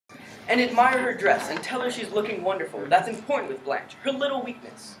And admire her dress and tell her she's looking wonderful. That's important with Blanche. Her little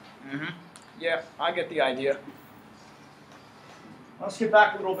weakness. Yeah, I get the idea. Let's get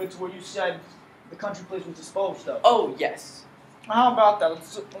back a little bit to where you said the country place was disposed of. Oh, yes. How about that?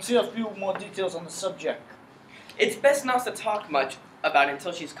 Let's see a few more details on the subject. It's best not to talk much about it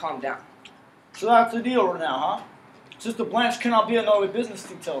until she's calmed down. So that's the deal right now, huh? Sister Blanche cannot be annoyed with business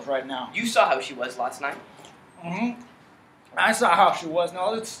details right now. You saw how she was last night. I saw how she was.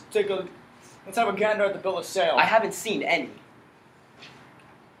 Now let's have a gander at the bill of sale. I haven't seen any.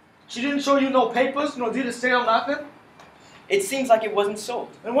 She didn't show you no papers, no deed of sale, nothing? It seems like it wasn't sold.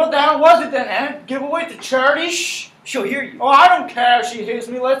 Then what the hell was it then, eh? Give away to charity? Shh! She'll hear you. Oh, I don't care if she hears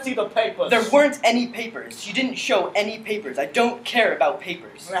me. Let's see the papers. There weren't any papers. She didn't show any papers. I don't care about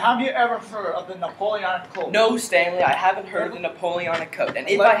papers. Now, have you ever heard of the Napoleonic Code? No, Stanley, I haven't heard of the Napoleonic Code. And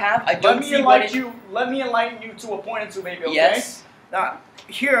if I have, I don't see what it... Let me enlighten you to a point or two, maybe, okay? Yes? Now,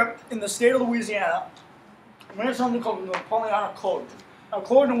 here in the state of Louisiana, there's something called the Napoleonic Code. A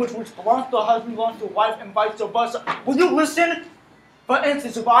code in which belongs to the husband, belongs to the wife, and vice versa. Will you listen? For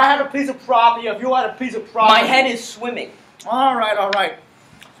instance, if I had a piece of property, if you had a piece of property... My head is swimming. All right.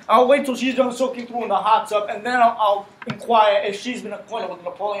 I'll wait till she's done soaking through in the hot tub, and then I'll inquire if she's been acquainted with the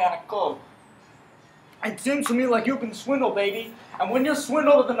Napoleonic Code. It seems to me like you've been swindled, baby. And when you're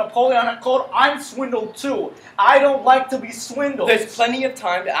swindled with the Napoleonic Code, I'm swindled too. I don't like to be swindled. There's plenty of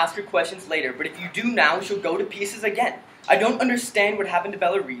time to ask her questions later, but if you do now, she'll go to pieces again. I don't understand what happened to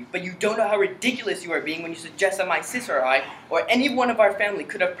Bella Reeve, but you don't know how ridiculous you are being when you suggest that my sister or I, or any one of our family,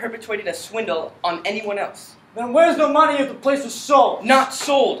 could have perpetrated a swindle on anyone else. Then where's the money if the place was sold? Not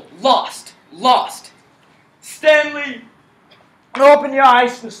sold. Lost. Lost. Stanley! Open your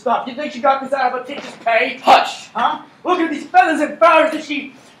eyes to stuff. You think she got this out of her teacher's pay? Hush! Huh? Look at these feathers and flowers that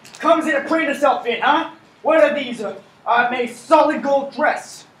she comes in and cleans herself in, huh? What are these? A solid gold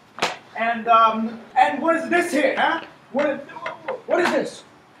dress. And what is this here, huh? What is this?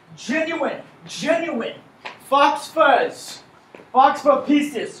 Genuine fox furs. Fox fur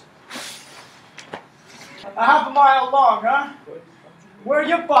pieces. A half a mile long, huh? Where are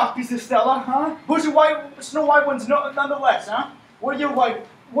your fox pieces, Stella, huh? Where's your snow white ones nonetheless, huh? Where are your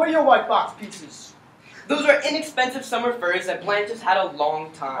white fox pieces? Those are inexpensive summer furs that Blanche has had a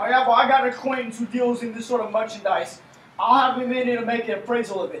long time. Oh yeah, well I got an acquaintance who deals in this sort of merchandise. I'll have him in here to make an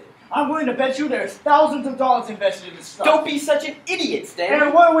appraisal of it. I'm willing to bet you there's thousands of dollars invested in this stuff. Don't be such an idiot, Stanley.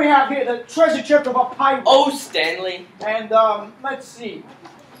 And what do we have here? The treasure chest of a pirate. Oh, Stanley. And, let's see.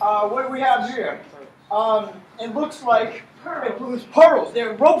 What do we have here? It looks like it was pearls. There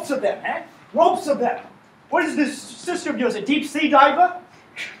are ropes of them, eh? Ropes of them. What is this sister of yours, a deep sea diver?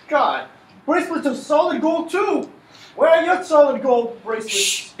 God. Bracelets of solid gold, too. Where are your solid gold bracelets?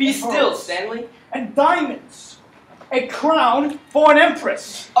 Shh, be still, Stanley. And diamonds. A crown for an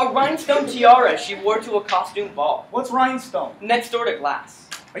empress. A rhinestone tiara she wore to a costume ball. What's rhinestone? Next door to glass.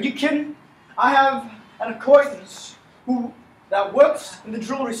 Are you kidding? I have an acquaintance that works in the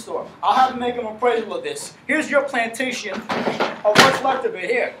jewelry store. I'll have him make an appraisal of this. Here's your plantation of what's left of it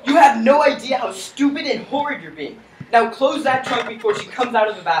here. You have no idea how stupid and horrid you're being. Now close that trunk before she comes out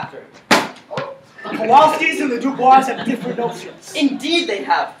of the bathroom. The Kowalskis and the Dubois have different notions. Indeed they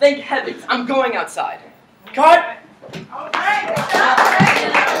have. Thank heavens. I'm going outside. Cut!